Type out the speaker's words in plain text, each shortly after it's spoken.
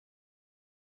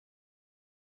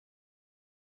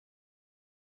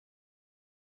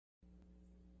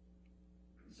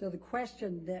So the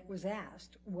question that was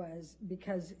asked was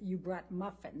because you brought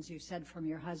muffins, you said, from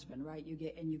your husband, right?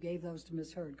 You gave those to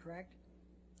Ms. Heard, correct?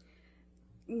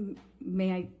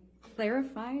 May I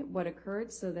clarify what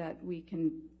occurred so that we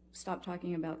can stop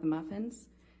talking about the muffins?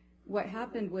 What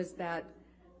happened was that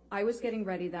I was getting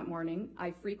ready that morning.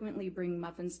 I frequently bring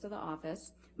muffins to the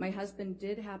office. My husband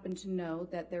did happen to know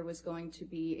that there was going to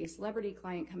be a celebrity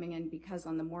client coming in, because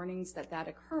on the mornings that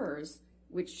occurs,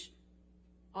 which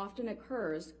often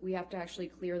occurs, we have to actually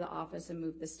clear the office and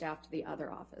move the staff to the other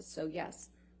office. So yes,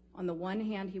 on the one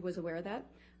hand, he was aware of that.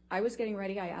 I was getting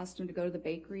ready. I asked him to go to the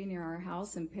bakery near our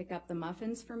house and pick up the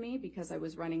muffins for me because I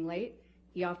was running late.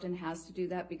 He often has to do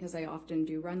that because I often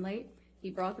do run late.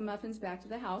 He brought the muffins back to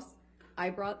the house. I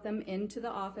brought them into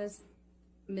the office.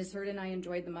 Ms. Heard and I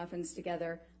enjoyed the muffins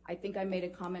together. I think I made a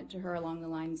comment to her along the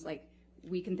lines like,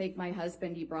 we can thank my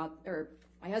husband.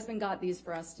 My husband got these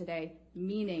for us today,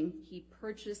 meaning he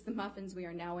purchased the muffins. We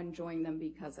are now enjoying them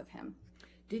because of him.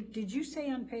 Did you say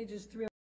on pages 3